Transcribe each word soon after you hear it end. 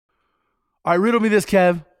All right, riddle me this,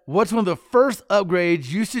 Kev. What's one of the first upgrades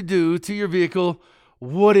you should do to your vehicle?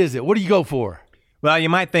 What is it? What do you go for? Well, you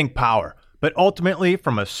might think power, but ultimately,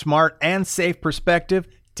 from a smart and safe perspective,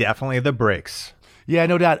 definitely the brakes. Yeah,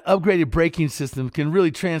 no doubt. Upgraded braking system can really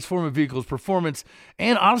transform a vehicle's performance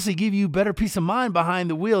and honestly give you better peace of mind behind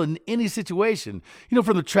the wheel in any situation. You know,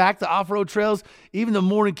 from the track to off-road trails, even the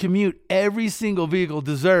morning commute, every single vehicle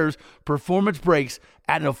deserves performance brakes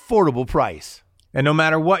at an affordable price. And no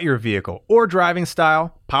matter what your vehicle or driving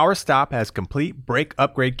style, PowerStop has complete brake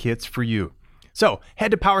upgrade kits for you. So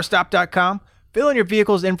head to PowerStop.com, fill in your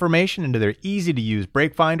vehicle's information into their easy-to-use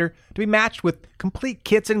brake finder to be matched with complete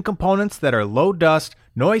kits and components that are low dust,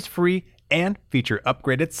 noise-free, and feature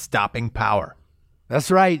upgraded stopping power.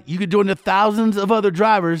 That's right. You could join the thousands of other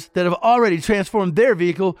drivers that have already transformed their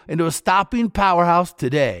vehicle into a stopping powerhouse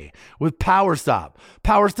today with PowerStop.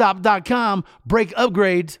 PowerStop.com, brake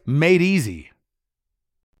upgrades made easy.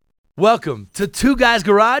 Welcome to Two Guys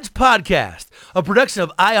Garage Podcast, a production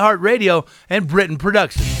of iHeartRadio and Britain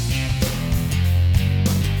Productions.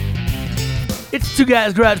 It's Two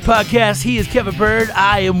Guys Garage Podcast. He is Kevin Bird.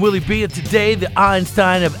 I am Willie B. And today, the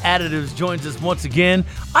Einstein of Additives joins us once again.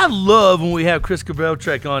 I love when we have Chris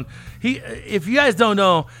Cabral-Trek on. If you guys don't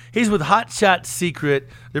know, he's with Hot Shot Secret.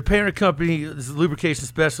 Their parent company is Lubrication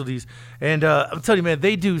Specialties. And I'm telling you, man,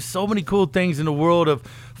 they do so many cool things in the world of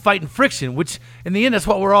fighting friction, which in the end, that's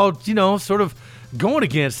what we're all, sort of going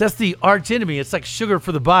against. That's the arch enemy. It's like sugar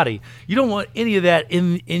for the body. You don't want any of that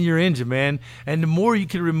in your engine, man. And the more you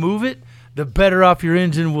can remove it, the better off your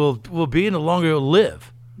engine will be and the longer it'll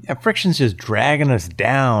live. Yeah, friction's just dragging us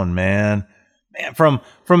down, man. From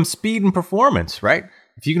speed and performance, right?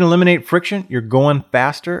 If you can eliminate friction, you're going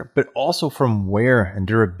faster, but also from wear and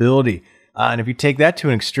durability. And if you take that to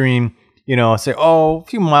an extreme, say, a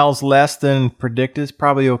few miles less than predicted is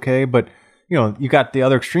probably okay. But, you got the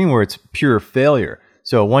other extreme where it's pure failure.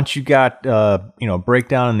 So once you got,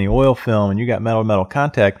 breakdown in the oil film and you got metal-metal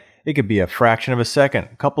contact, it could be a fraction of a second,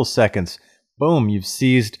 a couple seconds. Boom, you've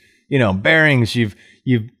seized, bearings, you've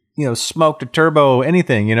smoked a turbo,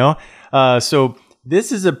 anything, So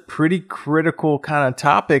this is a pretty critical kind of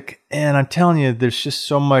topic. And I'm telling you, there's just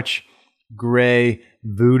so much gray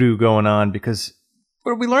voodoo going on because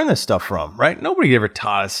where do we learn this stuff from, right? Nobody ever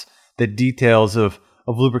taught us the details of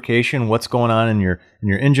lubrication, what's going on in your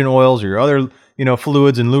engine oils or your other,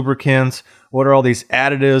 fluids and lubricants. What are all these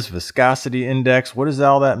additives, viscosity index? What does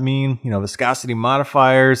all that mean? Viscosity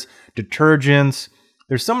modifiers, detergents.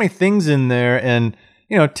 There's so many things in there. And,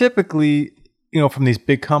 typically, from these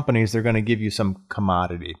big companies, they're going to give you some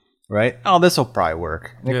commodity, right? Oh, this will probably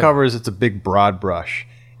work. And it's a big broad brush.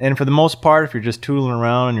 And for the most part, if you're just tooling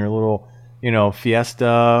around in your little,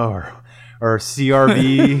 Fiesta or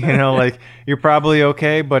CRV, you're probably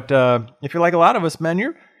okay. But if you're like a lot of us, man,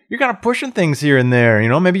 you're kind of pushing things here and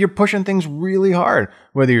there. Maybe you're pushing things really hard,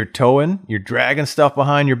 whether you're towing, you're dragging stuff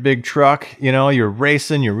behind your big truck, you're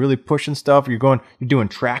racing, you're really pushing stuff. You're doing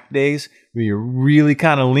track days where you're really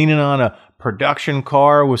kind of leaning on a production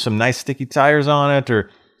car with some nice sticky tires on it, or,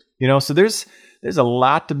 so there's a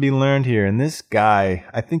lot to be learned here. And this guy,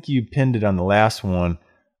 I think you pinned it on the last one.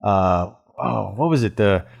 What was it?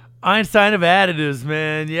 The Einstein of Additives,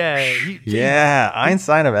 man. Yeah.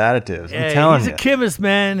 Einstein of Additives. I'm telling you. He's a chemist,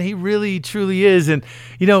 man. He really, truly is. And,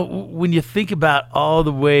 when you think about all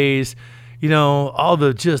the ways, all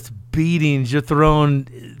the just beatings you're throwing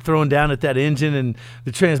down at that engine and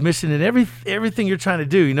the transmission and everything you're trying to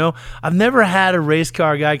do, I've never had a race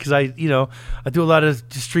car guy because I do a lot of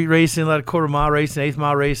street racing, a lot of quarter-mile racing,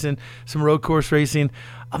 eighth-mile racing, some road course racing.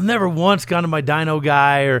 I've never once gone to my dyno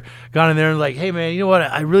guy or gone in there and like, hey, man, you know what?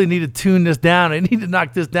 I really need to tune this down. I need to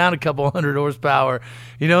knock this down a couple hundred horsepower.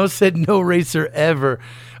 Said no racer ever.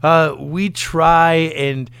 We try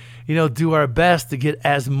and, do our best to get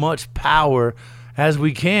as much power as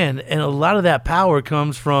we can. And a lot of that power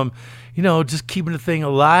comes from, just keeping the thing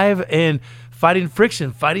alive and fighting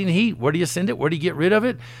friction, fighting heat. Where do you send it? Where do you get rid of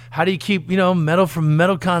it? How do you keep, metal from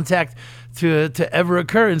metal contact to ever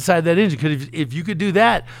occur inside that engine? Because if you could do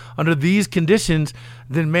that under these conditions,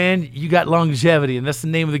 then, man, you got longevity. And that's the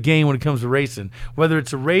name of the game when it comes to racing, whether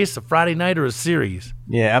it's a race, a Friday night, or a series.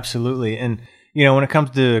 Yeah, absolutely. And, when it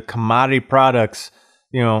comes to commodity products,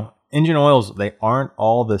 engine oils, they aren't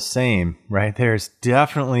all the same, right? There's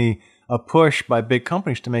definitely a push by big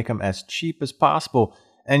companies to make them as cheap as possible.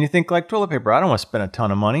 And you think like toilet paper, I don't want to spend a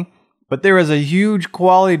ton of money. But there is a huge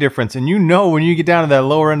quality difference. And when you get down to that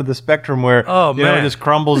lower end of the spectrum where it just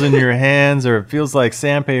crumbles in your hands or it feels like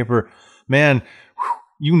sandpaper, man,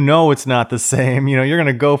 it's not the same. You're going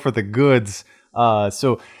to go for the goods.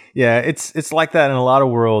 So Yeah, it's like that in a lot of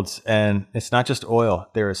worlds, and it's not just oil.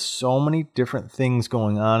 There are so many different things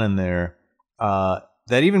going on in there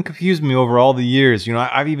that even confused me over all the years. You know,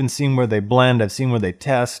 I've even seen where they blend. I've seen where they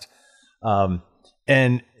test,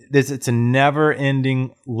 and it's a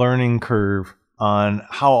never-ending learning curve on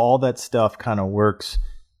how all that stuff kind of works.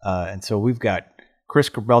 And so we've got Chris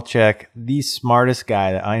Kobelchak, the smartest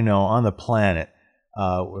guy that I know on the planet,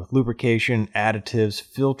 with lubrication, additives,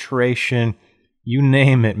 filtration, you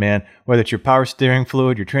name it, man. Whether it's your power steering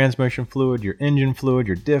fluid, your transmission fluid, your engine fluid,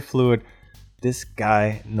 your diff fluid, this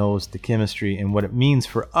guy knows the chemistry and what it means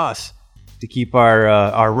for us to keep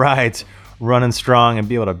our rides running strong and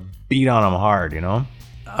be able to beat on them hard, you know?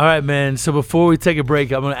 All right, man. So before we take a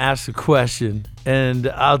break, I'm going to ask a question, and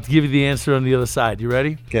I'll give you the answer on the other side. You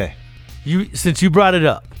ready? Okay. Since you brought it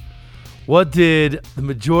up, what did the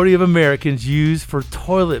majority of Americans use for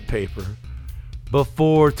toilet paper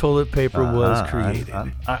before toilet paper was created?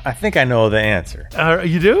 I think I know the answer.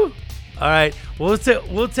 You do? All right. Well,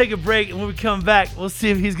 we'll take a break, and when we come back, we'll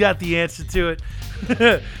see if he's got the answer to it.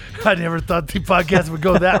 I never thought the podcast would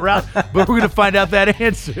go that route, but we're going to find out that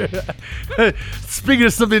answer. Speaking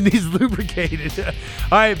of something that needs lubricated.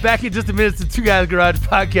 All right, back in just a minute to Two Guys Garage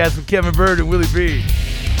Podcast with Kevin Bird and Willie B.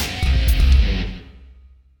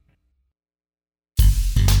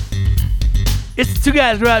 It's the Two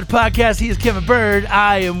Guys Garage Podcast. He is Kevin Bird.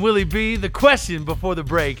 I am Willie B. The question before the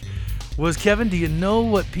break was, Kevin, do you know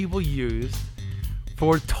what people used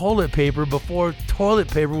for toilet paper before toilet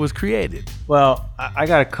paper was created? Well, I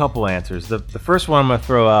got a couple answers. The first one I'm going to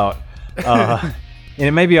throw out, and it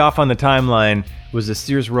may be off on the timeline, was the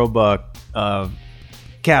Sears Roebuck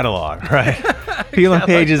catalog, right? Peeling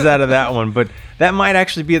pages out of that one. But that might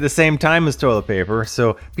actually be at the same time as toilet paper,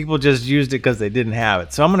 so people just used it because they didn't have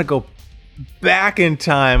it. So I'm going to go back in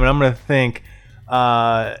time, and I'm going to think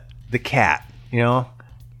the cat, you know?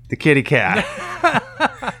 The kitty cat.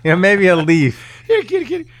 Maybe a leaf. Here,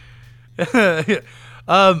 kitty.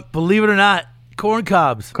 Believe it or not, corn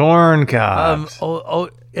cobs. Corn cobs.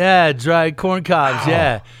 Yeah, dried corn cobs. Wow.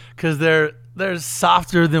 Yeah, because they're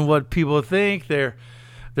softer than what people think. They're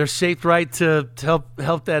shaped right to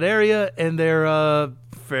help that area, and they're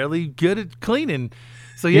fairly good at cleaning.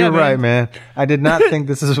 So yeah, you're right, man. I did not think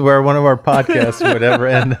this is where one of our podcasts would ever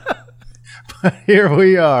end. But here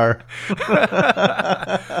we are.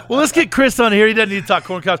 Well, let's get Chris on here. He doesn't need to talk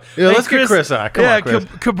corn cobs. Yeah, let's get Chris on. Come on, Chris.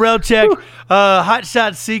 Kobelchak, Hot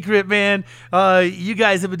Shot Secret, man. You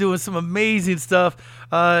guys have been doing some amazing stuff.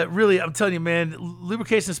 Really, I'm telling you, man,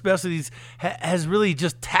 Lubrication Specialties has really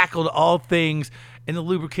just tackled all things in the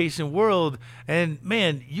lubrication world. And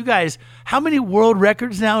man, you guys, how many world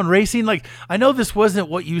records now in racing? Like, I know this wasn't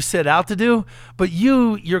what you set out to do, but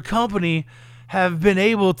your company have been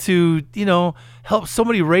able to, help so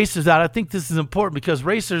many racers out. I think this is important because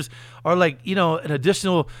racers are like, an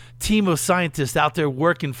additional team of scientists out there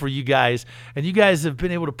working for you guys. And you guys have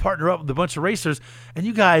been able to partner up with a bunch of racers, and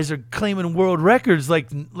you guys are claiming world records like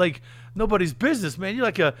nobody's business, man. You're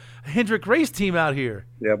like a Hendrick race team out here.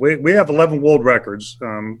 Yeah, we have 11 world records,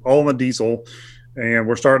 all in the diesel, and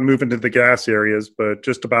we're starting to move into the gas areas, but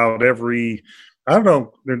just about every – I don't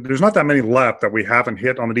know. There's not that many left that we haven't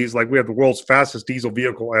hit on the diesel. Like, we have the world's fastest diesel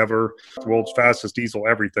vehicle ever. The world's fastest diesel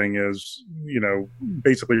everything is,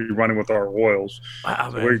 basically running with our oils.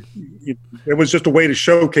 Wow, so it was just a way to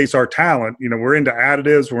showcase our talent. We're into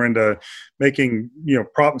additives. We're into making,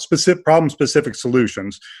 problem-specific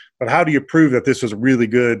solutions. But how do you prove that this is really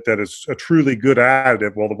good, that it's a truly good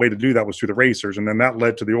additive? Well, the way to do that was through the racers, and then that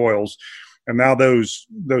led to the oils. And now those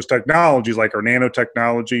technologies, like our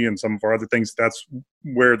nanotechnology and some of our other things, that's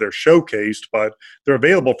where they're showcased, but they're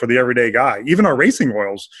available for the everyday guy. Even our racing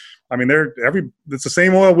oils, I mean, it's the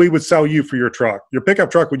same oil we would sell you for your truck. Your pickup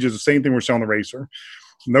truck, which is the same thing we're selling the racer.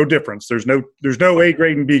 No difference. There's no A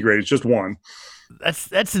grade and B grade. It's just one.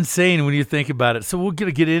 That's insane when you think about it. So we're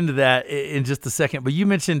going to get into that in just a second. But you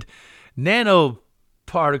mentioned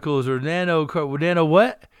nanoparticles or nano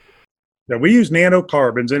what? Yeah, we use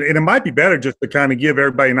nanocarbons, and it might be better just to kind of give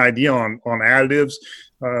everybody an idea on additives.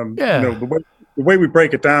 The way we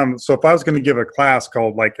break it down. So if I was going to give a class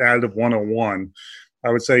called like Additive 101,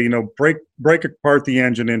 I would say, break apart the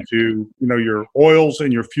engine into, your oils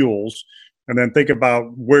and your fuels, and then think about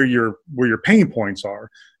where your pain points are.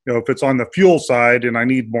 If it's on the fuel side and I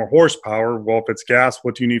need more horsepower, well, if it's gas,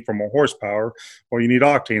 what do you need for more horsepower? Well, you need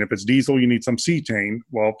octane. If it's diesel, you need some cetane.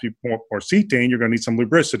 Well, if you want more cetane, you're going to need some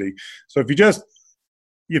lubricity. So if you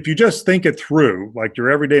just think it through, like your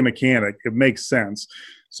everyday mechanic, it makes sense.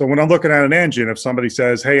 So when I'm looking at an engine, if somebody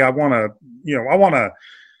says, "Hey, I want to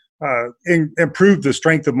improve the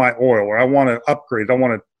strength of my oil, or I want to upgrade, I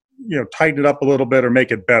want to tighten it up a little bit or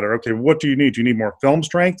make it better. Okay, what do you need? Do you need more film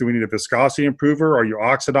strength? Do we need a viscosity improver? Are you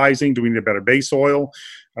oxidizing? Do we need a better base oil?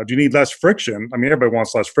 Do you need less friction? I mean, everybody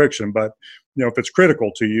wants less friction, but if it's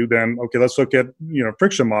critical to you, then okay, let's look at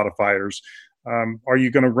friction modifiers. Are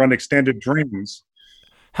you going to run extended drains?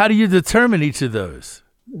 How do you determine each of those?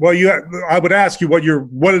 Well, I would ask you what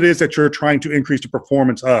it is that you're trying to increase the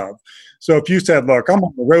performance of. So if you said, look, I'm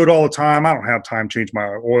on the road all the time, I don't have time to change my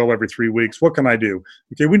oil every 3 weeks, what can I do?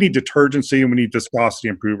 Okay, we need detergency and we need viscosity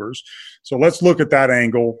improvers. So let's look at that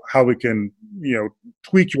angle, how we can,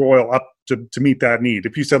 tweak your oil up to meet that need.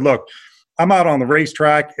 If you said, look, I'm out on the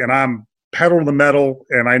racetrack and I'm pedal to the metal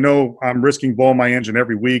and I know I'm risking blowing my engine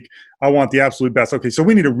every week, I want the absolute best. Okay, so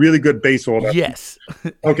we need a really good base oil. Yes.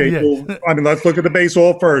 Okay, yes. So, let's look at the base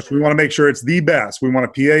oil first. We want to make sure it's the best. We want a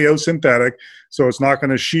PAO synthetic, so it's not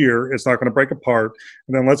going to shear, it's not going to break apart.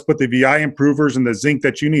 And then let's put the VI improvers and the zinc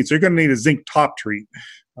that you need. So you're going to need a zinc top treat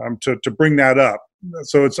to bring that up.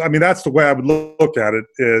 So that's the way I would look at it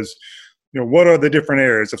is, what are the different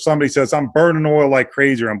areas? If somebody says, I'm burning oil like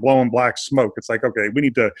crazy or I'm blowing black smoke, it's like, okay, we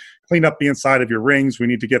need to clean up the inside of your rings. We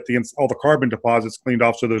need to get all the carbon deposits cleaned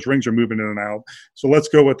off so those rings are moving in and out. So let's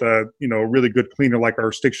go with a really good cleaner like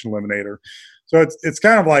our Stiction Eliminator. So it's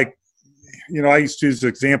kind of like, I used to use this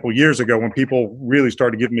example years ago when people really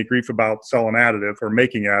started giving me grief about selling additive or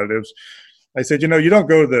making additives. I said, you don't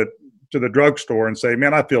go to the drugstore and say,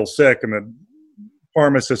 man, I feel sick. And the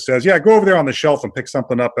pharmacist says, yeah, go over there on the shelf and pick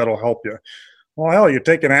something up that'll help you. Well, hell, you're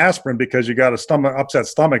taking aspirin because you got a upset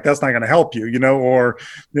stomach. That's not going to help you, or,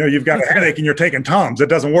 you've got a headache and you're taking Tums. It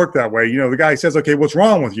doesn't work that way. The guy says, okay, what's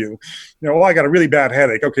wrong with you? Well, I got a really bad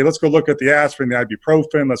headache. Okay, let's go look at the aspirin, the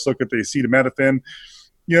ibuprofen. Let's look at the acetaminophen.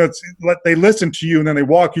 They listen to you and then they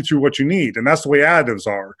walk you through what you need. And that's the way additives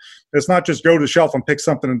are. It's not just go to the shelf and pick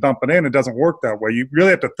something and dump it in. It doesn't work that way. You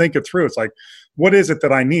really have to think it through. It's like, what is it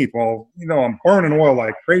that I need? Well, I'm burning oil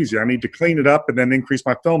like crazy. I need to clean it up and then increase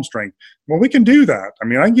my film strength. Well, we can do that. I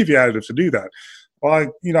can give you additives to do that. Well,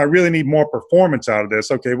 I really need more performance out of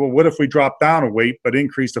this. Okay, well, what if we drop down a weight but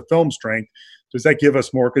increase the film strength? Does that give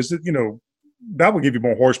us more? Because, that will give you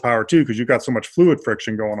more horsepower too, because you've got so much fluid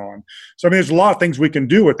friction going on. So there's a lot of things we can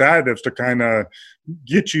do with additives to kind of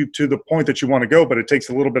get you to the point that you want to go, but it takes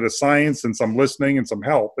a little bit of science and some listening and some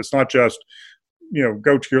help. It's not just,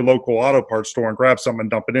 go to your local auto parts store and grab something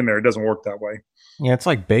and dump it in there. It doesn't work that way. Yeah, it's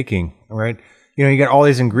like baking, right? You got all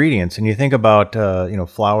these ingredients and you think about,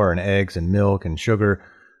 flour and eggs and milk and sugar.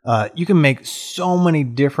 You can make so many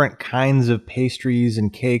different kinds of pastries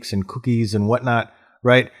and cakes and cookies and whatnot,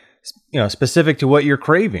 right? Specific to what you're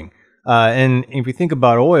craving. And if you think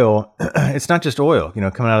about oil, it's not just oil,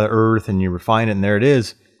 coming out of the earth and you refine it and there it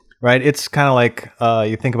is, right? It's kind of like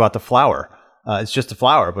you think about the flour. It's just a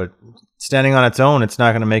flour, but standing on its own, it's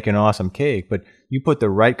not going to make an awesome cake. But you put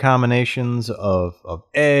the right combinations of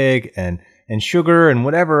egg and sugar and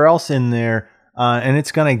whatever else in there, and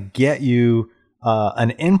it's going to get you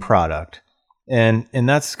an end product. And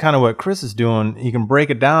that's kind of what Chris is doing. You can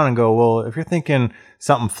break it down and go, well, if you're thinking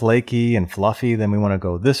something flaky and fluffy, then we want to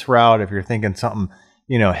go this route. If you're thinking something,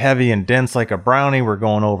 heavy and dense like a brownie, we're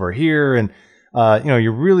going over here. And,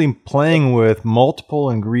 you're really playing with multiple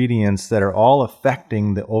ingredients that are all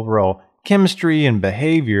affecting the overall chemistry and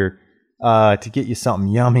behavior to get you something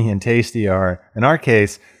yummy and tasty, or in our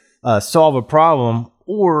case, solve a problem,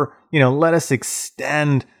 or, let us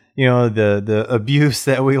extend the abuse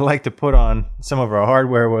that we like to put on some of our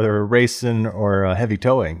hardware, whether we're racing or heavy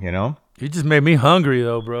towing, You just made me hungry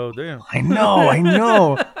though, bro. Damn. I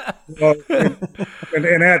know. Well,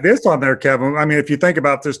 and add this on there, Kevin. If you think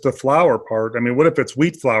about just the flour part, what if it's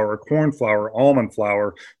wheat flour, corn flour, almond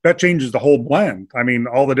flour? That changes the whole blend.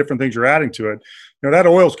 All the different things you're adding to it. That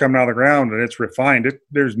oil's coming out of the ground and it's refined.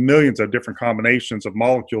 There's millions of different combinations of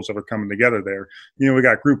molecules that are coming together there. We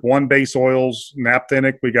got group 1 base oils,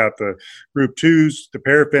 naphthenic. We got the group 2s, the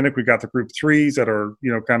paraffinic. We got the group 3s that are,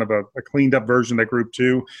 kind of a cleaned up version of group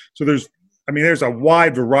 2. So there's a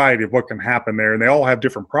wide variety of what can happen there, and they all have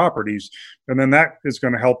different properties. And then that is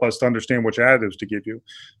going to help us to understand which additives to give you.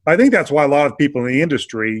 I think that's why a lot of people in the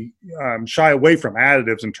industry shy away from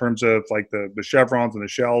additives in terms of like the chevrons and the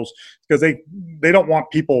shells, because they don't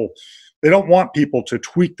want people. They don't want people to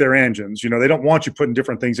tweak their engines. They don't want you putting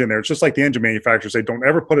different things in there. It's just like the engine manufacturers say, don't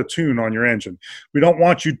ever put a tune on your engine. We don't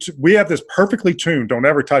want you to, we have this perfectly tuned, don't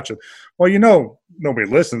ever touch it. Well, nobody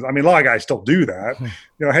listens. A lot of guys still do that.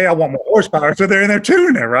 Hey, I want more horsepower. So they're in there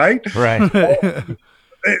tuning it, right? Right.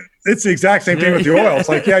 It's the exact same thing with the oil. It's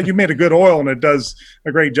like, yeah, you made a good oil and it does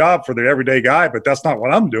a great job for the everyday guy, but that's not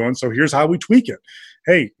what I'm doing. So here's how we tweak it.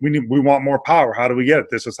 Hey, we want more power. How do we get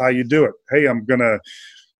it? This is how you do it. Hey, I'm going to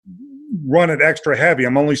run it extra heavy.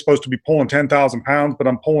 I'm only supposed to be pulling 10,000 pounds, but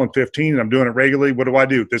I'm pulling 15 and I'm doing it regularly. What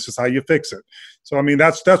do? This is how you fix it. So, I mean,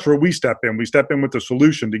 that's where we step in. We step in with the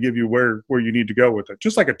solution to give you where you need to go with it.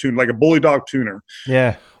 Just like a bully dog tuner.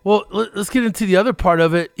 Yeah. Well, let's get into the other part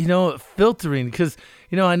of it, filtering, because,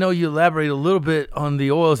 I know you elaborate a little bit on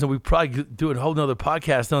the oils, and we probably do a whole nother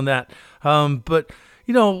podcast on that. But,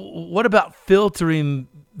 what about filtering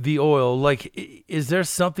the oil? Like, is there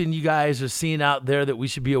something you guys are seeing out there that we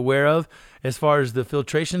should be aware of as far as the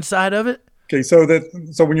filtration side of it? Okay, so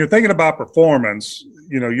when you're thinking about performance,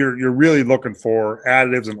 you're really looking for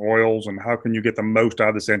additives and oils, and how can you get the most out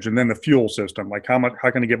of this engine. Then the fuel system, like how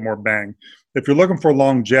can you get more bang? If you're looking for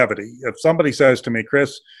longevity, if somebody says to me,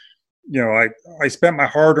 Chris, I spent my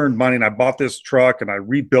hard-earned money and I bought this truck and I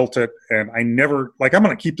rebuilt it, and I'm going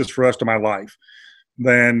to keep this for the rest of my life,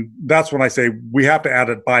 then that's when I say we have to add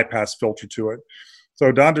a bypass filter to it.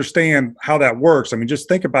 So to understand how that works, I mean, just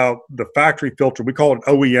think about the factory filter. We call it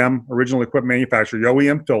OEM, original equipment manufacturer, the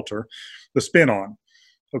OEM filter, the spin-on.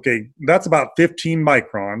 Okay, that's about 15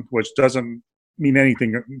 micron, which doesn't mean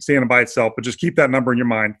anything standing by itself, but just keep that number in your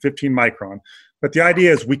mind, 15 micron. But the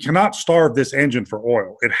idea is we cannot starve this engine for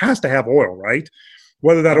oil. It has to have oil, right?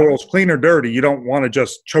 Whether that oil is clean or dirty, you don't want to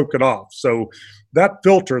just choke it off. So that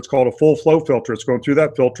filter, it's called a full flow filter. It's going through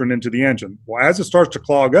that filter and into the engine. Well, as it starts to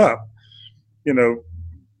clog up,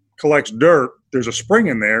 collects dirt, there's a spring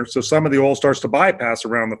in there. So some of the oil starts to bypass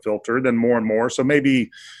around the filter, then more and more. So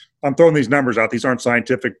maybe I'm throwing these numbers out. These aren't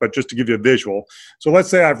scientific, but just to give you a visual. So let's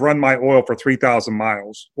say I've run my oil for 3,000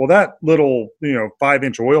 miles. Well, that little,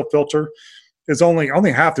 5-inch oil filter is only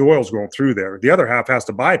half the oil is going through there. The other half has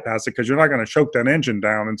to bypass it because you're not going to choke that engine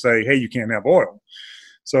down and say, hey, you can't have oil.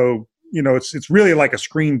 So, it's really like a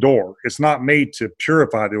screen door. It's not made to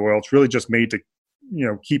purify the oil. It's really just made to,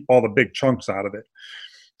 keep all the big chunks out of it.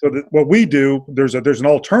 So what we do, there's an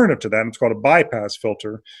alternative to that, and it's called a bypass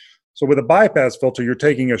filter. So with a bypass filter, you're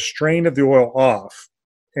taking a strain of the oil off,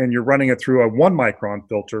 and you're running it through a 1 micron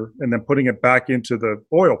filter, and then putting it back into the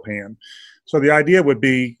oil pan. So the idea would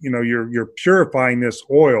be, you're purifying this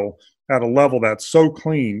oil at a level that's so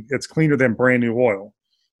clean, it's cleaner than brand new oil.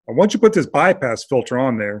 And once you put this bypass filter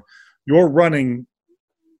on there, you're running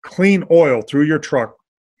clean oil through your truck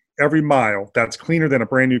every mile that's cleaner than a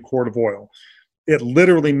brand new quart of oil. It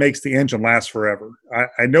literally makes the engine last forever.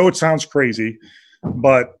 I know it sounds crazy,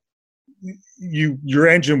 but your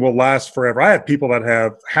engine will last forever. I have people that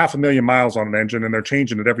have 500,000 miles on an engine, and they're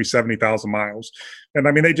changing it every 70,000 miles. And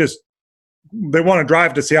I mean, they want to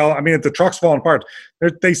drive to see how, if the truck's falling apart,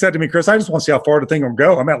 they said to me, Chris, I just want to see how far the thing will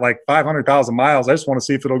go. I'm at like 500,000 miles. I just want to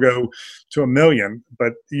see if it'll go to 1 million.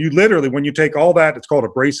 But you literally, when you take all that, it's called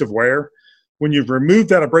abrasive wear. When you've removed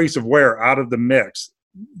that abrasive wear out of the mix,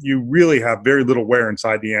 you really have very little wear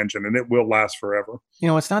inside the engine, and it will last forever.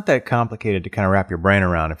 It's not that complicated to kind of wrap your brain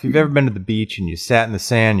around. If you've ever been to the beach and you sat in the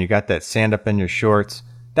sand, you got that sand up in your shorts,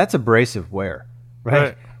 that's abrasive wear,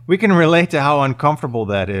 right? We can relate to how uncomfortable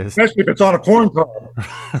that is. Especially if it's on a corn cob.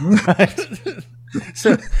 Right.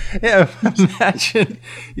 So, yeah, imagine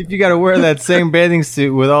if you got to wear that same bathing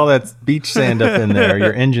suit with all that beach sand up in there.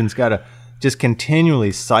 Your engine's got to just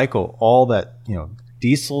continually cycle all that,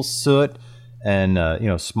 diesel soot and,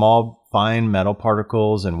 small fine metal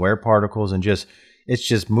particles and wear particles, and it's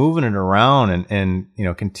just moving it around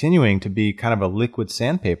and continuing to be kind of a liquid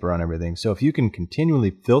sandpaper on everything. So if you can continually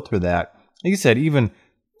filter that, like you said, even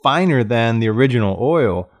finer than the original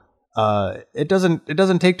oil, it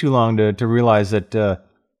doesn't take too long to realize that,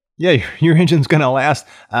 your engine's going to last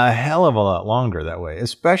a hell of a lot longer that way,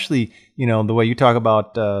 especially, the way you talk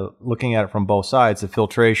about looking at it from both sides, the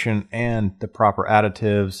filtration and the proper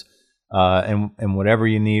additives, and whatever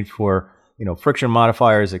you need for, friction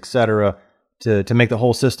modifiers, etc., to make the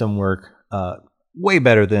whole system work way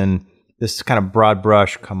better than this kind of broad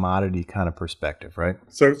brush commodity kind of perspective, right?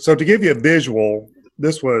 So to give you a visual,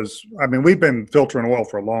 we've been filtering oil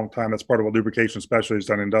for a long time. That's part of what lubrication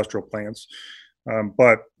specialties on industrial plants.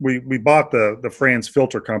 But we bought the Franz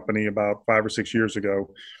Filter Company about 5 or 6 years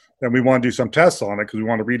ago, and we want to do some tests on it because we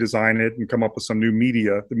want to redesign it and come up with some new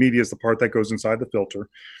media. The media is the part that goes inside the filter,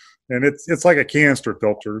 and it's like a canister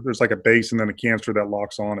filter. There's like a base and then a canister that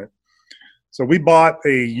locks on it. So we bought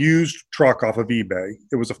a used truck off of eBay.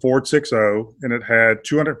 It was a Ford 6.0, and it had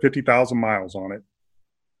 250,000 miles on it.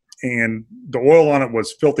 and the oil on it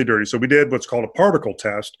was filthy dirty. So we did what's called a particle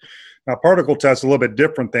test. Now, particle test is a little bit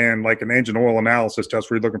different than like an engine oil analysis test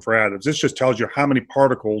where you're looking for additives. This just tells you how many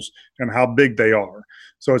particles and how big they are.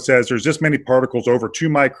 So it says there's this many particles over 2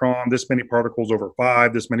 micron, this many particles over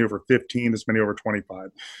 5, this many over 15, this many over 25.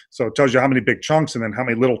 So it tells you how many big chunks and then how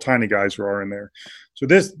many little tiny guys there are in there. So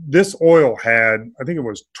this oil had, I think it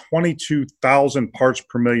was 22,000 parts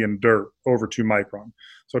per million dirt over 2 micron.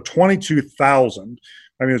 So 22,000.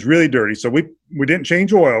 I mean, it's really dirty. So we didn't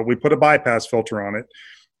change oil. We put a bypass filter on it.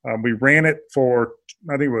 We ran it for,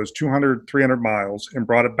 I think it was 200, 300 miles and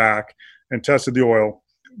brought it back and tested the oil.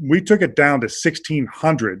 We took it down to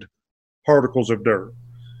 1,600 particles of dirt.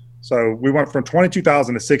 So we went from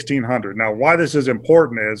 22,000 to 1,600. Now, why this is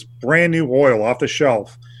important is brand new oil off the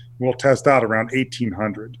shelf will test out around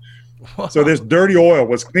 1,800. Wow. So this dirty oil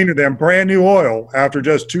was cleaner than brand new oil after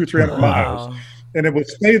just 200-300 miles. And it would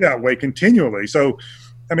stay that way continually. So,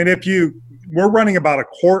 I mean, we're running about a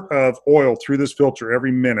quart of oil through this filter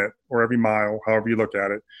every minute or every mile, however you look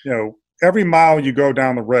at it. You know, every mile you go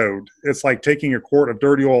down the road, it's like taking a quart of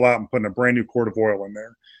dirty oil out and putting a brand new quart of oil in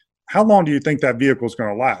there. How long do you think that vehicle is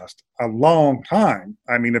going to last? A long time.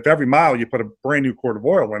 I mean, if every mile you put a brand new quart of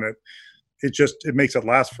oil in it, it makes it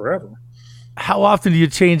last forever. How often do you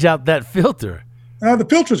change out that filter? The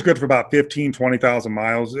filter is good for about 15, 20,000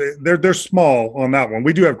 miles. They're small on that one.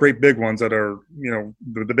 We do have great big ones that are, you know,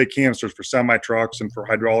 the big canisters for semi trucks and for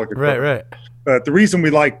hydraulic equipment. Right. But the reason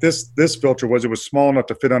we liked this filter was it was small enough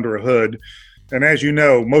to fit under a hood. And as you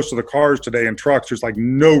know, most of the cars today and trucks, there's like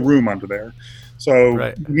no room under there.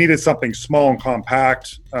 So we needed something small and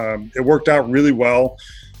compact. It worked out really well.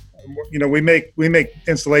 You know, we make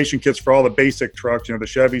installation kits for all the basic trucks, you know, the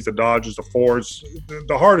Chevys, the Dodges, the Fords.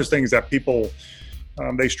 The hardest thing is that people,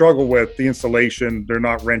 they struggle with the installation. They're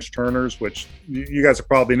not wrench turners, which you guys have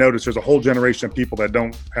probably noticed there's a whole generation of people that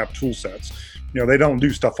don't have tool sets. You know, they don't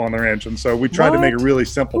do stuff on their engine. So we tried to make it really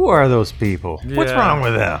simple. Who are those people? Yeah. What's wrong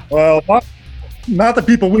with them? Well, not the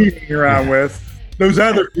people we hang around with. Those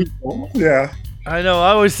other people. Yeah. I know. I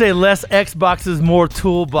always say less Xboxes, more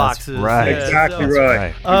toolboxes. That's right. Yeah, exactly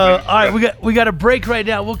right. All right, we got a break right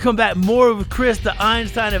now. We'll come back more with Chris, the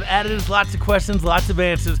Einstein of additives. Lots of questions, lots of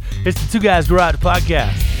answers. It's the Two Guys Garage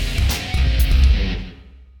Podcast.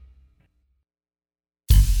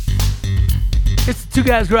 It's the Two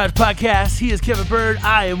Guys Garage Podcast. He is Kevin Bird.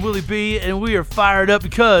 I am Willie B. And we are fired up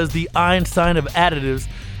because the Einstein of additives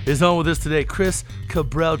is on with us today, Chris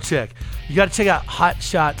Kabrelchek. You got to check out Hot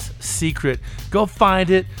Shots Secret. Go find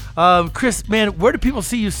it. Chris, man, where do people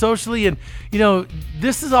see you socially? And, you know,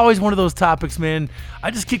 this is always one of those topics, man. I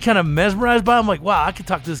just get kind of mesmerized by him. I'm like, wow, I could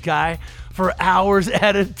talk to this guy for hours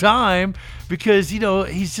at a time because, you know,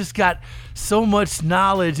 he's just got so much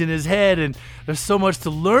knowledge in his head and there's so much to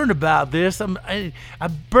learn about this.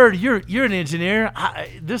 Bird, you're an engineer.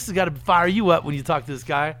 This has got to fire you up when you talk to this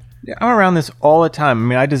guy. Yeah, I'm around this all the time. I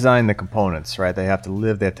mean, I design the components, right? They have to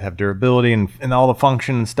live, they have to have durability and all the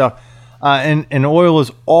function and stuff. And oil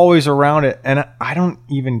is always around it. And I don't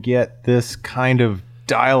even get this kind of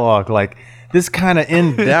dialogue, like this kind of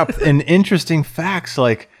in-depth and interesting facts.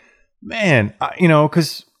 Like, man, you know,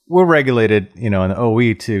 because we're regulated, you know, in the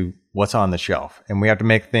OE to what's on the shelf. And we have to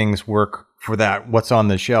make things work for that, what's on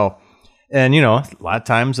the shelf. And, you know, a lot of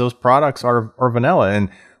times those products are vanilla. And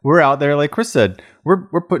we're out there, like Chris said,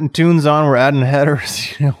 we're putting tunes on, we're adding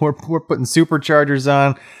headers, you know, we're putting superchargers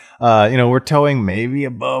on, you know, we're towing maybe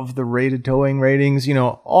above the rated towing ratings, you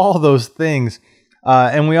know, all those things.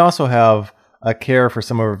 And we also have a care for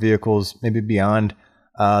some of our vehicles, maybe beyond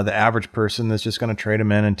the average person that's just going to trade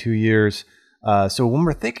them in 2 years. So when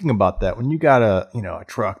we're thinking about that, when you got a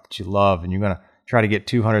truck that you love and you're going to try to get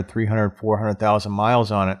 200, 300, 400,000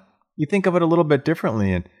 miles on it, you think of it a little bit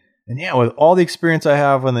differently. And yeah, with all the experience I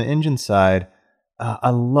have on the engine side,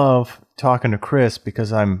 I love talking to Chris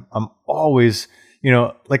because I'm always, you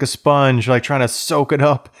know, like a sponge, like trying to soak it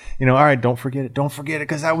up. You know, all right, don't forget it,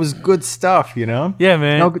 because that was good stuff, you know? Yeah,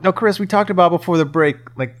 man. Now, Chris, we talked about before the break,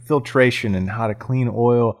 like filtration and how to clean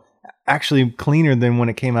oil, actually cleaner than when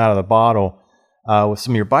it came out of the bottle with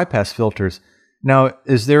some of your bypass filters. Now,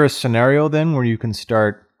 is there a scenario then where you can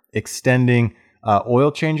start extending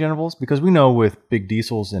oil change intervals? Because we know with big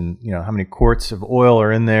diesels and, you know, how many quarts of oil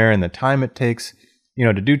are in there and the time it takes, you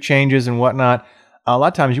know, to do changes and whatnot. A lot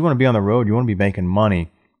of times you want to be on the road, you want to be making money.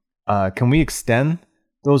 Can we extend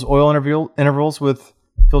those oil intervals with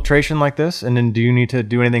filtration like this? And then do you need to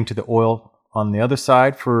do anything to the oil on the other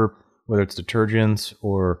side for whether it's detergents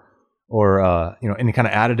or you know, any kind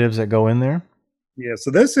of additives that go in there? Yeah,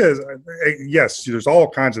 so this is, yes, there's all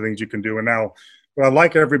kinds of things you can do. And now what I'd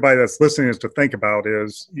like everybody that's listening is to think about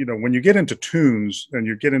is, when you get into tunes and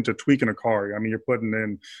you get into tweaking a car, I mean, you're putting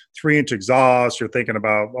in 3-inch exhaust, you're thinking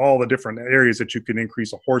about all the different areas that you can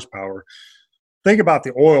increase the horsepower. Think about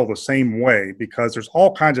the oil the same way, because there's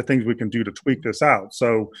all kinds of things we can do to tweak this out.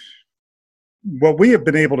 So what we have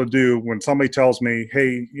been able to do when somebody tells me,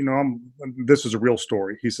 hey, this is a real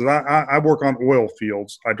story. He says, I work on oil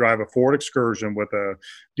fields. I drive a Ford Excursion with a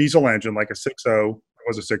diesel engine, like a 6.0. It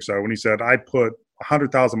was a 6.0. And he said, I put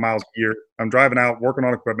 100,000 miles a year. I'm driving out, working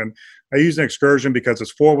on equipment. I use an Excursion because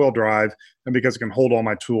it's 4-wheel drive and because it can hold all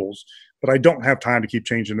my tools. But I don't have time to keep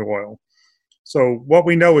changing the oil. So what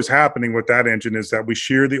we know is happening with that engine is that we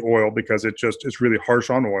shear the oil because it's really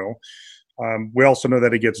harsh on oil. We also know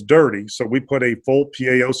that it gets dirty. So we put a full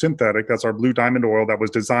PAO synthetic. That's our Blue Diamond oil that was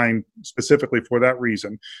designed specifically for that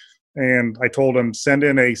reason. And I told him, send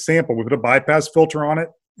in a sample. We put a bypass filter on it.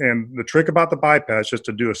 And the trick about the bypass, just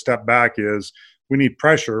to do a step back, is we need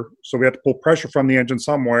pressure. So we have to pull pressure from the engine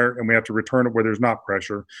somewhere, and we have to return it where there's not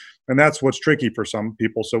pressure. And that's what's tricky for some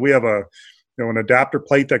people. So we have an adapter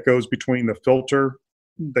plate that goes between the filter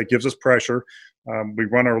that gives us pressure. We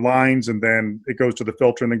run our lines, and then it goes to the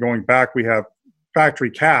filter. And then going back, we have factory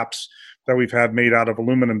caps that we've had made out of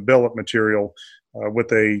aluminum billet material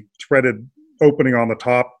with a threaded opening on the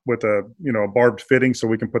top with a barbed fitting, so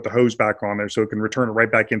we can put the hose back on there so it can return it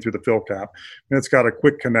right back in through the fill cap. And it's got a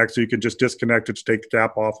quick connect, so you can just disconnect it to take the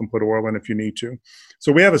cap off and put oil in if you need to.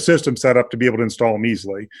 So we have a system set up to be able to install them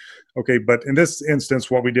easily. Okay, but in this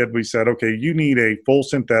instance, what we did, we said, okay, you need a full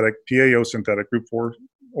synthetic, PAO synthetic Group 4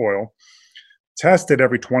 oil, tested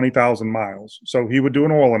every 20,000 miles. So he would do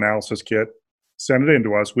an oil analysis kit, send it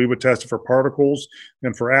into us. We would test it for particles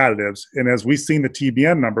and for additives. And as we've seen the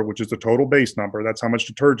TBN number, which is the total base number, that's how much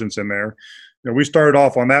detergent's in there. We started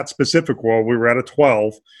off on that specific oil. We were at a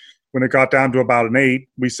 12. When it got down to about an 8,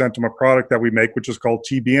 we sent them a product that we make, which is called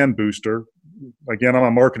TBN Booster. Again, I'm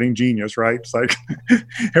a marketing genius, right? It's like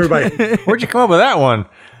everybody. Where'd you come up with that one?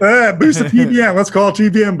 Boost the TBN. Let's call it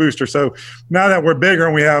TBN Booster. So now that we're bigger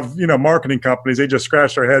and we have, marketing companies, they just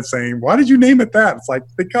scratch their heads saying, why did you name it that? It's like,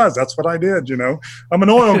 because that's what I did, I'm an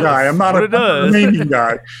oil guy. I'm not a naming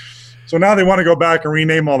guy. So now they want to go back and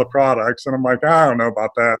rename all the products. And I'm like, I don't know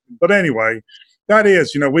about that. But anyway, that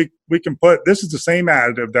is, we can put, this is the same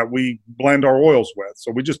additive that we blend our oils with.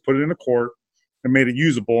 So we just put it in a quart and made it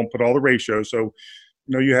usable and put all the ratios. So,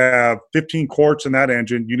 you have 15 quarts in that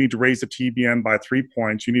engine. You need to raise the TBN by 3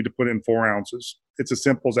 points. You need to put in 4 ounces. It's as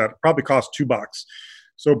simple as that. It probably costs $2.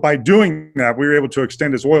 So by doing that, we were able to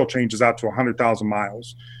extend his oil changes out to 100,000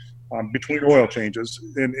 miles between oil changes.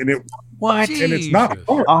 And it what? And it's not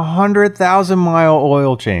hard. 100,000-mile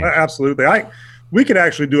oil change. Absolutely. We could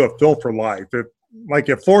actually do a fill for life.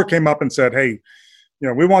 If Ford came up and said, hey,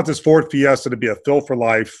 we want this Ford Fiesta to be a fill for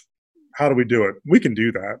life. How do we do it? We can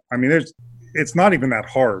do that. I mean, it's not even that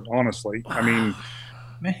hard, honestly. I mean,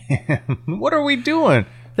 man, what are we doing?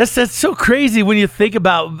 That's so crazy when you think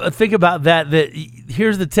about that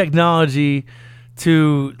here's the technology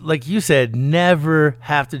to, like you said, never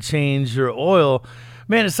have to change your oil.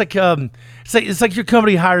 Man, it's like your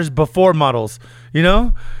company hires before models,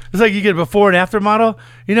 It's like you get a before and after model,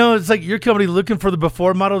 it's like your company looking for the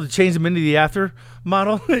before model to change them into the after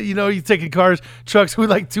model. You're taking trucks with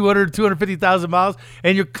like 250,000 miles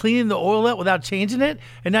and you're cleaning the oil out without changing it.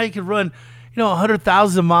 And now you can run,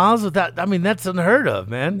 100,000 miles without, that's unheard of,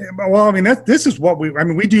 man. Yeah, well, this is what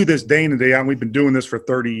we do this day in and day out. And we've been doing this for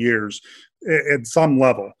 30 years at some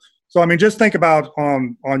level. So, just think about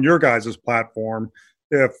on your guys' platform,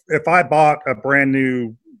 if I bought a brand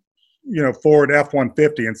new, Ford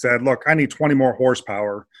F-150 and said, look, I need 20 more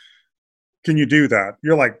horsepower. Can you do that?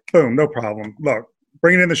 You're like, boom, no problem. Look,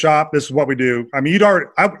 bring it in the shop. This is what we do.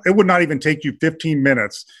 It would not even take you 15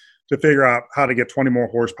 minutes to figure out how to get 20 more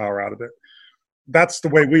horsepower out of it. That's the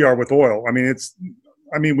way we are with oil.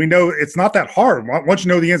 We know it's not that hard. Once you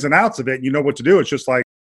know the ins and outs of it, you know what to do. It's just like,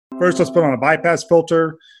 first, let's put on a bypass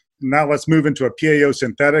filter. Now let's move into a PAO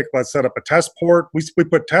synthetic. Let's set up a test port. We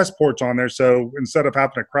put test ports on there. So instead of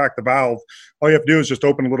having to crack the valve, all you have to do is just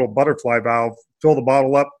open a little butterfly valve, fill the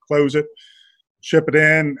bottle up, close it, ship it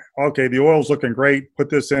in. Okay, the oil's looking great.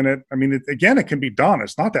 Put this in it. It can be done.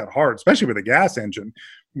 It's not that hard, especially with a gas engine.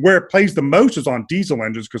 Where it plays the most is on diesel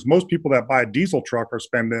engines, because most people that buy a diesel truck are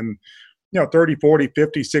spending, 30, 40,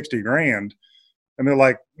 50, 60 grand. And they're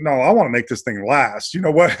like, no, I want to make this thing last. You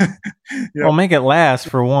know what? Well, make it last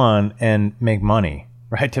for one and make money,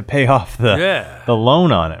 right? To pay off the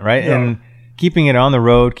loan on it, right? Yeah. And keeping it on the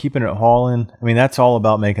road, keeping it hauling. That's all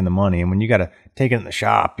about making the money. And when you got to take it in the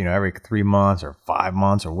shop, every 3 months or 5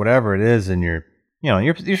 months or whatever it is, and you're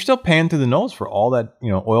you're still paying through the nose for all that,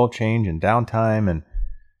 oil change and downtime. And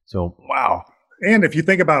so, wow. And if you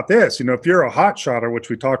think about this, if you're a hot shotter, which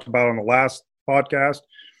we talked about on the last podcast,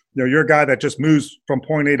 you're a guy that just moves from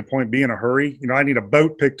point A to point B in a hurry. I need a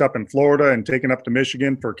boat picked up in Florida and taken up to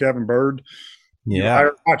Michigan for Kevin Bird. Yeah. Hire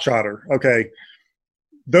a hot shotter. Okay.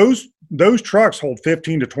 Those trucks hold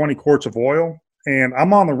 15 to 20 quarts of oil, and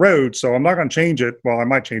I'm on the road, so I'm not going to change it. Well, I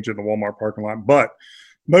might change it in the Walmart parking lot, but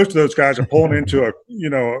most of those guys are pulling into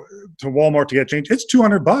to Walmart to get changed. It's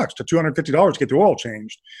 $200 to $250 to get the oil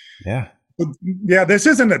changed. Yeah. Yeah. This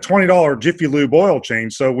isn't a $20 Jiffy Lube oil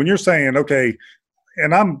change. So when you're saying, okay,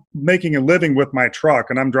 and I'm making a living with my truck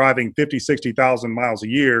and I'm driving 50, 60,000 miles a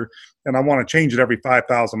year and I want to change it every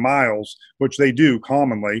 5,000 miles, which they do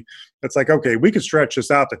commonly. It's like, okay, we could stretch this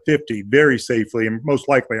out to 50 very safely and most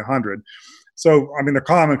likely 100. So, the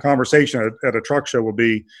common conversation at a truck show will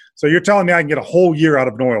be, so you're telling me I can get a whole year out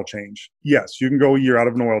of an oil change? Yes, you can go a year out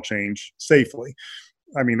of an oil change safely.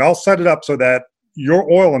 I'll set it up so that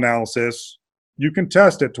your oil analysis, you can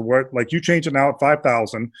test it to where, like, you change it now at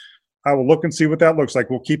 5,000. I will look and see what that looks like.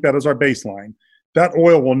 We'll keep that as our baseline. That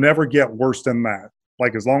oil will never get worse than that.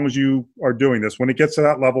 Like, as long as you are doing this, when it gets to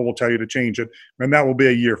that level, we'll tell you to change it. And that will be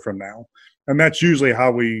a year from now. And that's usually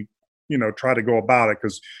how we, try to go about it,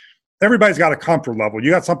 because everybody's got a comfort level. You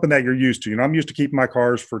got something that you're used to. I'm used to keeping my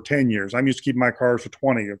cars for 10 years. I'm used to keeping my cars for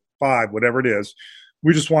 20 or 5, whatever it is.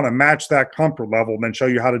 We just want to match that comfort level and then show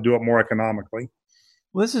you how to do it more economically.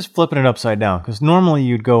 Well, this is flipping it upside down, because normally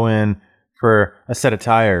you'd go in for a set of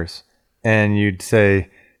tires and you'd say,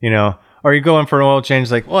 or you go in for an oil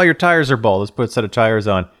change, like, well, your tires are bald. Let's put a set of tires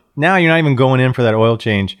on. Now you're not even going in for that oil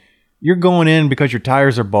change. You're going in because your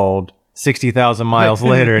tires are bald 60,000 miles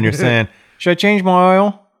later, and you're saying, should I change my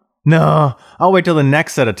oil? No, I'll wait till the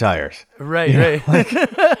next set of tires. Right.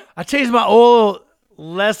 I change my oil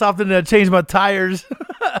less often than I change my tires.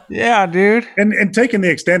 Yeah, dude. And taking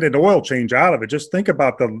the extended oil change out of it, just think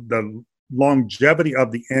about the longevity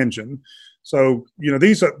of the engine. So,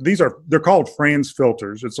 they're called Franz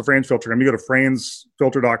filters. It's a Franz filter. You go to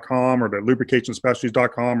franzfilter.com or to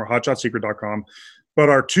lubricationspecialties.com or hotshotsecret.com. But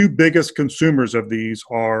our two biggest consumers of these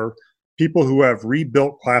are people who have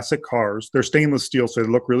rebuilt classic cars. They're stainless steel, so they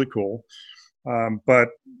look really cool. But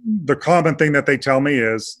the common thing that they tell me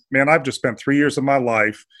is, man, I've just spent 3 years of my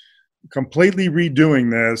life completely redoing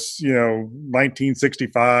this,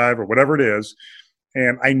 1965 or whatever it is.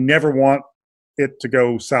 And I never want it to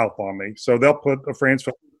go south on me. So they'll put a Franz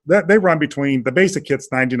filter. They run between, the basic kit's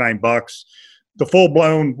 $99. The full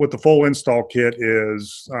blown with the full install kit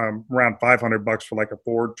is around $500 for like a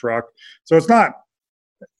Ford truck. So it's not,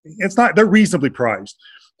 they're reasonably priced.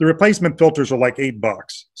 The replacement filters are like $8.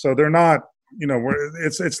 So they're not,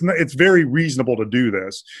 it's very reasonable to do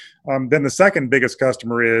this. Then the second biggest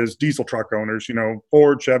customer is diesel truck owners,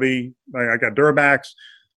 Ford, Chevy. I got Duramax.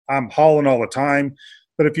 I'm hauling all the time.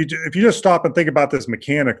 But if you just stop and think about this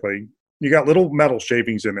mechanically, you got little metal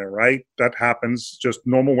shavings in there, right? That happens, just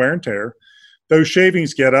normal wear and tear. Those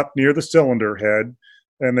shavings get up near the cylinder head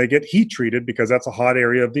and they get heat treated because that's a hot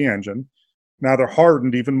area of the engine. Now they're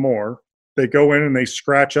hardened even more. They go in and they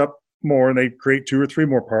scratch up more and they create 2 or 3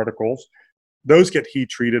 more particles. Those get heat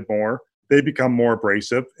treated more. They become more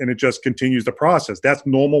abrasive and it just continues the process. That's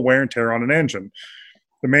normal wear and tear on an engine.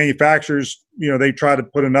 The manufacturers, they try to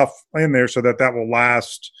put enough in there so that will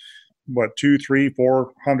last, 2, 3,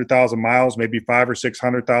 400,000 miles, maybe 5 or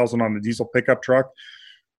 600,000 on the diesel pickup truck.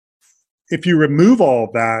 If you remove all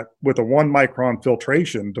of that with a 1 micron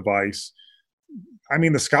filtration device,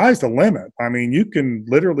 the sky's the limit. You can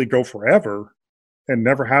literally go forever and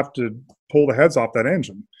never have to pull the heads off that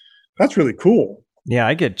engine. That's really cool. Yeah,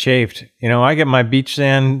 I get chafed. I get my beach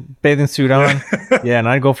sand bathing suit on. Yeah, and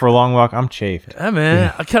I go for a long walk. I'm chafed. Yeah,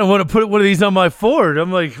 man. I kind of want to put one of these on my Ford.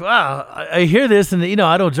 I'm like, wow, I hear this, and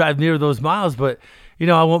I don't drive near those miles, but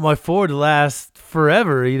I want my Ford to last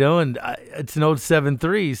forever. And it's an old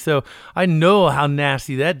 7.3, so I know how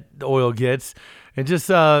nasty that oil gets. And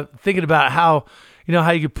just thinking about how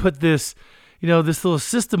how you could put this, this little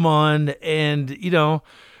system on, and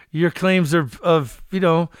your claims are of,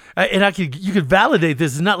 and you could validate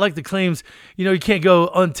this. It's not like the claims, you can't go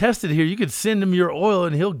untested here. You could send him your oil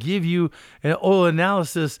and he'll give you an oil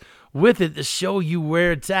analysis with it to show you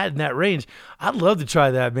where it's at in that range. I'd love to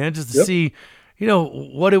try that, man, just to see,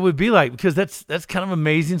 what it would be like, because that's kind of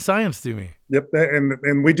amazing science to me. Yep.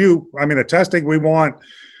 And we do, the testing, we want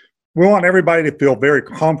everybody to feel very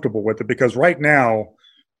comfortable with it, because right now,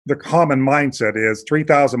 the common mindset is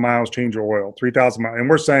 3,000 miles, change your oil, 3,000 miles. And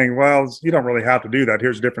we're saying, well, you don't really have to do that.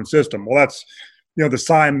 Here's a different system. Well, that's,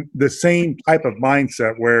 the same type of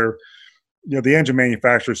mindset where the engine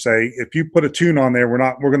manufacturers say, if you put a tune on there, we're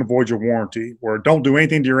going to void your warranty, or don't do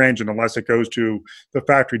anything to your engine unless it goes to the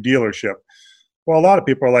factory dealership. Well, a lot of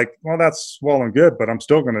people are like, well, that's well and good, but I'm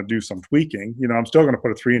still going to do some tweaking. I'm still going to put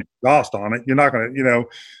a 3-inch exhaust on it. You're not going to,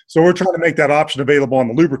 so we're trying to make that option available on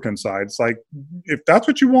the lubricant side. It's like, if that's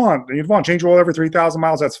what you want, and you want to change oil every 3,000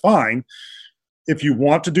 miles, that's fine. If you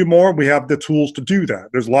want to do more, we have the tools to do that.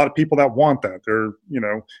 There's a lot of people that want that. They're,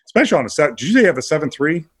 especially on a set. Did you say you have a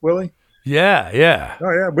 7.3, Willie? Yeah.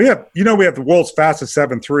 Oh yeah. We have the world's fastest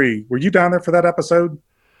 7.3. Were you down there for that episode?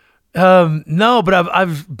 No, but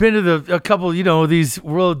I've been to a couple, these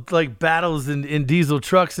world battles in diesel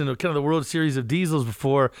trucks and kind of the World Series of diesels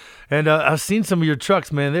before, and I've seen some of your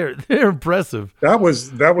trucks, man. They're impressive. That was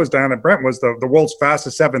down at Brent, was the world's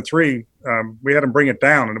fastest 7.3. We had him bring it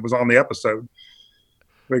down, and it was on the episode.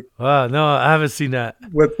 Wow, no, I haven't seen that.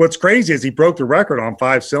 What's crazy is he broke the record on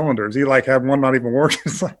 5 cylinders. He had one not even working.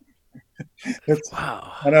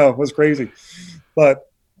 Wow. I know, it was crazy, but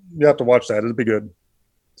you have to watch that. It'll be good.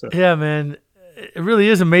 So. Yeah, man, it really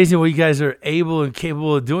is amazing what you guys are able and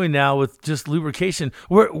capable of doing now with just lubrication.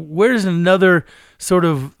 Where's another sort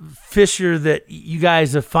of fissure that you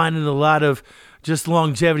guys are finding a lot of just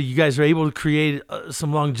longevity? You guys are able to create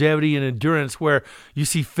some longevity and endurance where you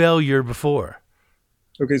see failure before.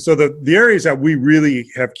 Okay, so the areas that we really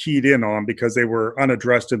have keyed in on because they were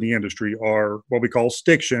unaddressed in the industry are what we call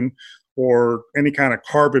stiction, or any kind of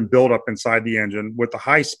carbon buildup inside the engine with the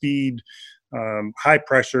high speed, high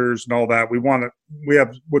pressures and all that. We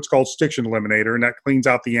have what's called stiction eliminator, and that cleans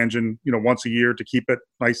out the engine, once a year to keep it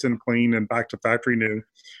nice and clean and back to factory new.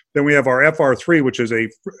 Then we have our FR3, which is a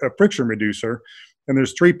friction reducer, and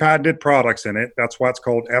there's 3 patented products in it. That's why it's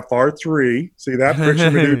called FR3. See that?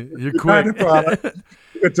 Friction reducer. You're quick. Product.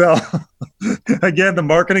 You could tell. Again, the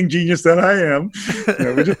marketing genius that I am.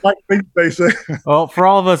 We just like things basic. Well, for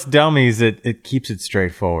all of us dummies, it keeps it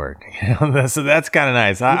straightforward. So that's kind of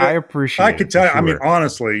nice. I appreciate it. I could tell you, I mean,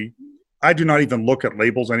 honestly, I do not even look at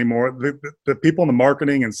labels anymore. The people in the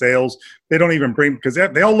marketing and sales, they don't even bring, because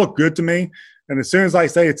they all look good to me. And as soon as I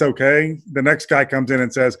say it's okay, the next guy comes in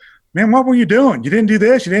and says, man, what were you doing? You didn't do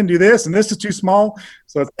this, you didn't do this, and this is too small.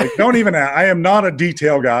 So it's like, don't even, I am not a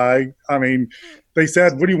detail guy. I mean, they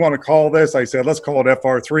said, what do you want to call this? I said, let's call it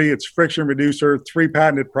FR3. It's friction reducer, 3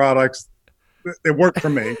 patented products. It worked for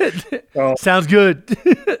me. Sounds good.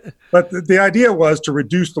 But the idea was to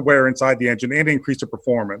reduce the wear inside the engine and increase the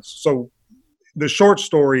performance. So the short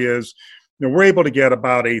story is, we're able to get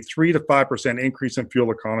about a 3 to 5% increase in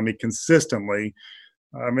fuel economy consistently.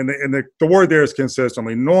 And the word there is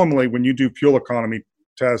consistently. Normally, when you do fuel economy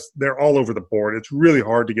tests, they're all over the board. It's really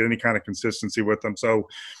hard to get any kind of consistency with them. So,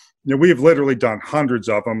 we have literally done hundreds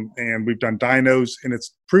of them, and we've done dynos, and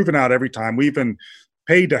it's proven out every time. We even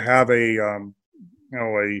paid to have a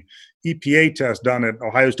EPA test done at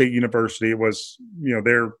Ohio State University. It was,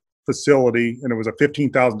 their facility, and it was a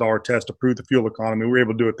 $15,000 test to prove the fuel economy. We were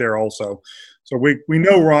able to do it there also. So we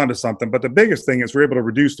know we're onto something. But the biggest thing is we're able to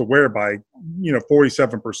reduce the wear by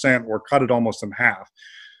 47%, or cut it almost in half.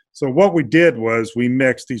 So what we did was we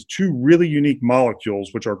mixed these 2 really unique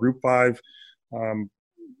molecules, which are Group 5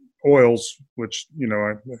 oils, which,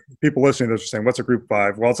 people listening to this are saying, what's a Group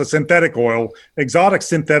 5? Well, it's a synthetic oil. Exotic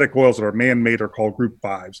synthetic oils that are man-made are called Group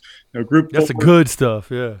 5s. That's the good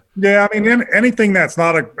stuff, yeah. Yeah, I mean, anything that's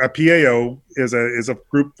not a PAO is a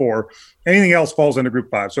Group 4. Anything else falls into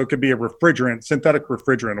Group 5. So it could be a refrigerant, synthetic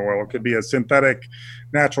refrigerant oil. It could be a synthetic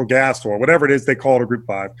natural gas oil. Whatever it is, they call it a Group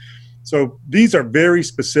 5. So these are very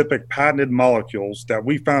specific patented molecules that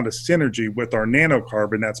we found a synergy with our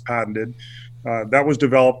nanocarbon that's patented. That was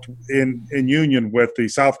developed in union with the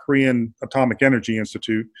South Korean Atomic Energy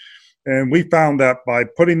Institute. And we found that by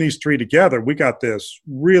putting these 3 together, we got this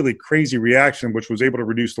really crazy reaction, which was able to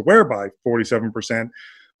reduce the wear by 47%,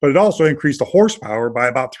 but it also increased the horsepower by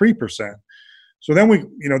about 3%. So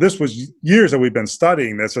then this was years that we've been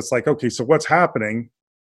studying this. It's like, okay, so what's happening?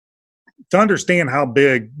 To understand how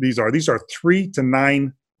big these are 3 to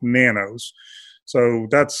 9 nanos. So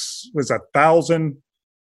was 1,000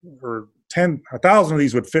 or 1,000 of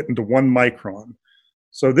these would fit into 1 micron.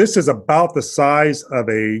 So this is about the size of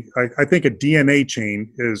I think a DNA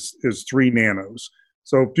chain is 3 nanos.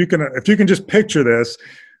 So if you can just picture this,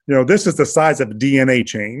 this is the size of a DNA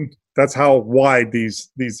chain. That's how wide these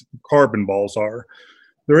carbon balls are.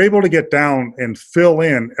 They're able to get down and fill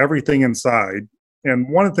in everything inside. And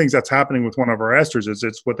one of the things that's happening with one of our esters is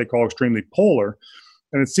it's what they call extremely polar.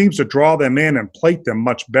 And it seems to draw them in and plate them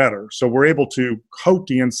much better. So we're able to coat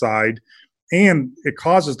the inside, and it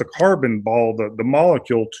causes the carbon ball, the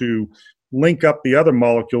molecule, to link up the other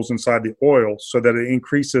molecules inside the oil so that it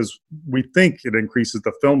increases, we think it increases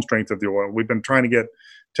the film strength of the oil. We've been trying to get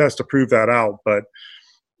tests to prove that out. But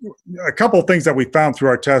a couple of ththings that we found through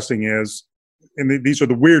our testing is, and these are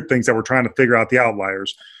the weird things that we're trying to figure out, the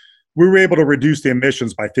outliers, we were able to reduce the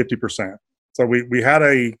emissions by 50%. So we had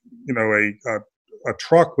a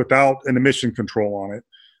truck without an emission control on it.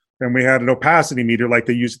 And we had an opacity meter like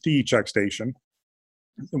they use at the e-check station.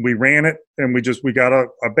 And we ran it and we got a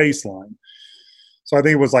baseline. So I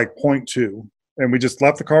think it was like 0.2. And we just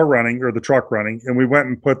left the car running, or the truck running, and we went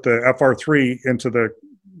and put the FR3 into the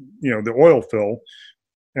oil fill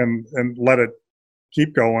and let it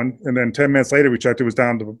keep going. And then 10 minutes later, we checked, it was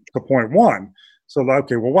down to 0.1. So,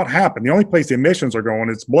 okay, well, what happened? The only place the emissions are going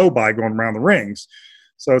is blow-by going around the rings.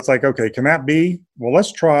 So it's like, okay, can that be? Well,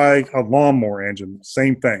 let's try a lawnmower engine.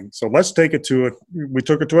 Same thing. So let's take it to we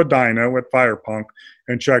took it to a dyno at Firepunk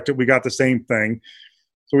and checked it. We got the same thing.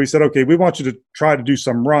 So we said, okay, we want you to try to do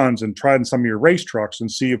some runs and try in some of your race trucks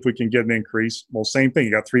and see if we can get an increase. Well, same thing.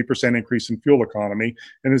 You got 3% increase in fuel economy,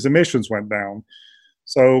 and his emissions went down.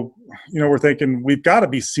 So, we're thinking we've got to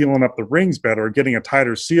be sealing up the rings better, or getting a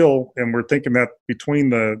tighter seal. And we're thinking that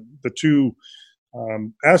between the two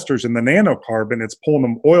esters and the nanocarbon, it's pulling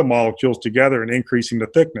the oil molecules together and increasing the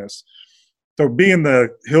thickness. So being the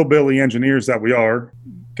hillbilly engineers that we are,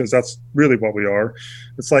 because that's really what we are,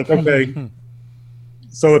 it's like, okay,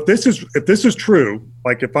 so if this is true,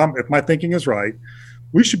 like if my thinking is right,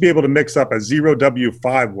 we should be able to mix up a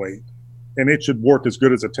 0W5 weight, and it should work as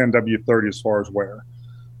good as a 10W30 as far as wear.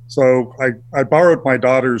 So I borrowed my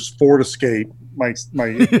daughter's Ford Escape, my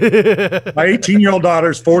 18-year-old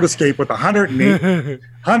daughter's Ford Escape with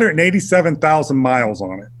 187,000 miles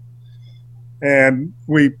on it. And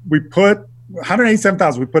we put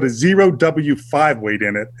 187,000, we put a 0W5 weight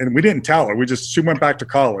in it, and we didn't tell her. She went back to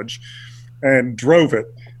college and drove it.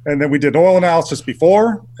 And then we did oil analysis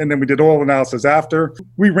before, and then we did oil analysis after.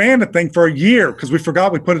 We ran the thing for a year because we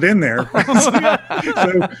forgot we put it in there. So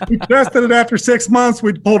we tested it after 6 months.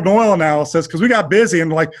 We pulled an oil analysis because we got busy,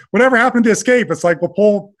 and like, whatever happened to Escape? It's like,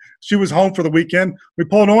 she was home for the weekend. We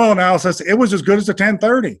pulled an oil analysis. It was as good as a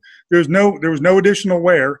 1030. There was no additional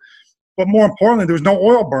wear. But more importantly, there was no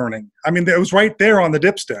oil burning. I mean, it was right there on the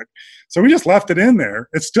dipstick. So we just left it in there.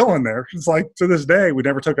 It's still in there. It's like, to this day, we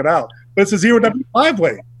never took it out. But it's a 0W5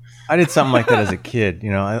 weight. I did something like that as a kid,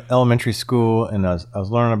 elementary school, and I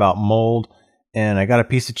was learning about mold, and I got a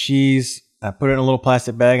piece of cheese. I put it in a little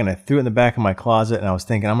plastic bag, and I threw it in the back of my closet, and I was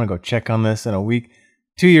thinking, I'm going to go check on this in a week.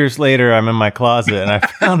 2 years later, I'm in my closet, and I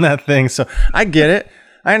found that thing. So I get it.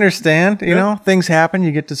 I understand. Things happen.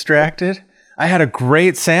 You get distracted. I had a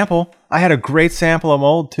great sample. of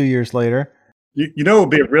mold 2 years later. It would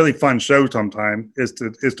be a really fun show sometime is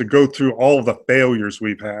to go through all of the failures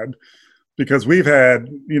we've had, because we've had,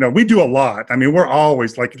 we do a lot. I mean, we're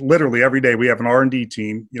always, like, literally every day we have an R&D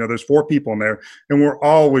team. There's 4 people in there, and we're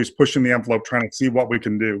always pushing the envelope trying to see what we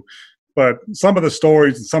can do. But some of the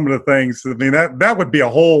stories and some of the things, I mean, that would be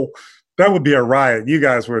that would be a riot. You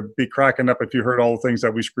guys would be cracking up if you heard all the things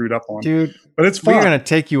that we screwed up on. Dude, but it's fun. We're going to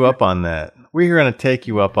take you up on that.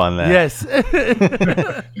 Yes.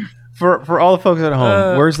 For all the folks at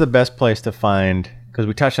home, where's the best place to find, because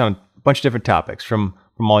we touched on a bunch of different topics, from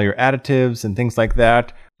all your additives and things like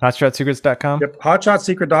that. HotShotSecrets.com? Yep,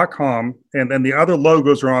 HotShotSecret.com. And then the other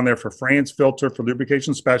logos are on there for France Filter, for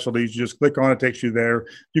lubrication specialties. You just click on it, takes you there.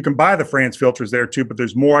 You can buy the France filters there too, but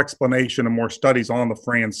there's more explanation and more studies on the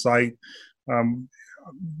France site. A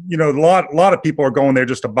lot of people are going there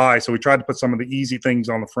just to buy. So we tried to put some of the easy things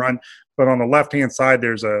on the front, but on the left-hand side,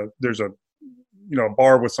 there's a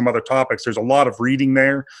bar with some other topics. There's a lot of reading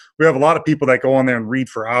there. We have a lot of people that go on there and read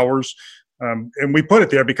for hours. And we put it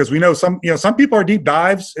there because we know some people are deep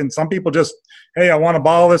dives, and some people just, hey, I want to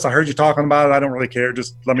borrow this. I heard you talking about it. I don't really care.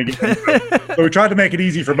 Just let me get it. So we tried to make it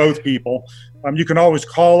easy for both people. You can always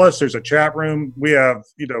call us. There's a chat room. We have,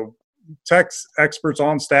 tech experts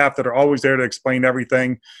on staff that are always there to explain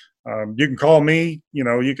everything. You can call me.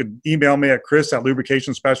 You could email me at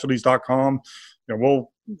chris@lubricationspecialties.com.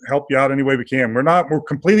 We'll help you out any way we can. We're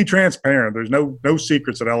completely transparent. There's no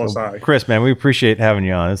secrets at LSI. Well, Chris, man, we appreciate having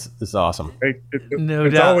you on. This is awesome.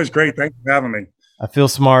 It's always great. Thanks for having me. I feel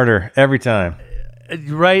smarter every time.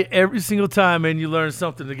 Right, every single time, and you learn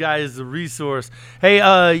something. The guy is a resource.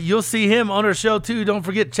 Hey, you'll see him on our show too. Don't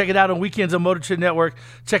forget, check it out on Weekends on Motor Trend Network.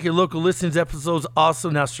 Check your local listings. Episodes also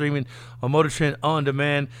now streaming on Motor Trend On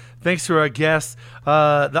Demand. Thanks to our guests,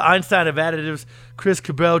 the Einstein of Additives, Chris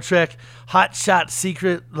Kabeltrek, Hot Shot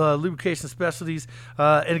Secret Lubrication Specialties.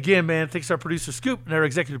 And again, man, thanks to our producer, Scoop, and our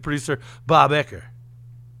executive producer, Bob Ecker.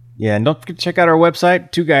 Yeah, and don't forget to check out our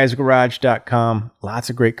website, twoguysgarage.com. Lots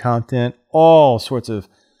of great content. all sorts of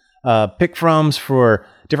pick froms for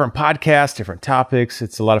different podcasts, different topics.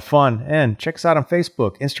 It's a lot of fun. And check us out on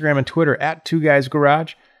Facebook, Instagram, and Twitter at Two Guys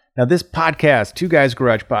Garage. Now, this podcast, Two Guys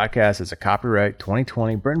Garage Podcast, is a copyright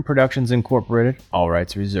 2020 Britton Productions Incorporated. All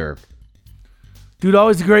rights reserved. Dude,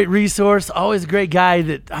 always a great resource. Always a great guy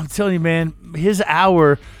that, I'm telling you, man, his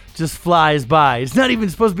hour just flies by. It's not even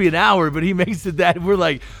supposed to be an hour, but he makes it that. We're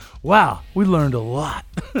like, wow, we learned a lot.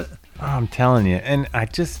 I'm telling you. And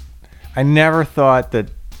I never thought that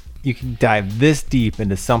you can dive this deep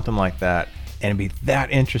into something like that and be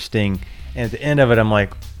that interesting. And at the end of it, I'm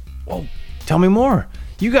like, oh, tell me more.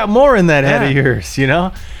 You got more in that head of yours, you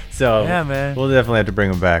know? So yeah, man. We'll definitely have to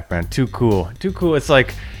bring him back, man. Too cool. Too cool. It's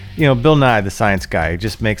like, you know, Bill Nye, the science guy. He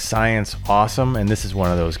just makes science awesome, and this is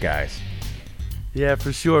one of those guys. Yeah,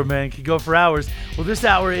 for sure, man. Could go for hours. Well, this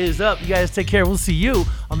hour is up. You guys take care. We'll see you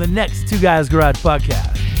on the next Two Guys Garage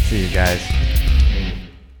Podcast. See you guys.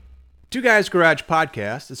 Two Guys Garage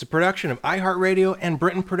Podcast is a production of iHeartRadio and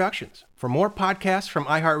Britton Productions. For more podcasts from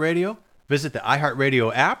iHeartRadio, visit the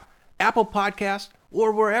iHeartRadio app, Apple Podcast,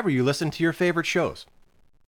 or wherever you listen to your favorite shows.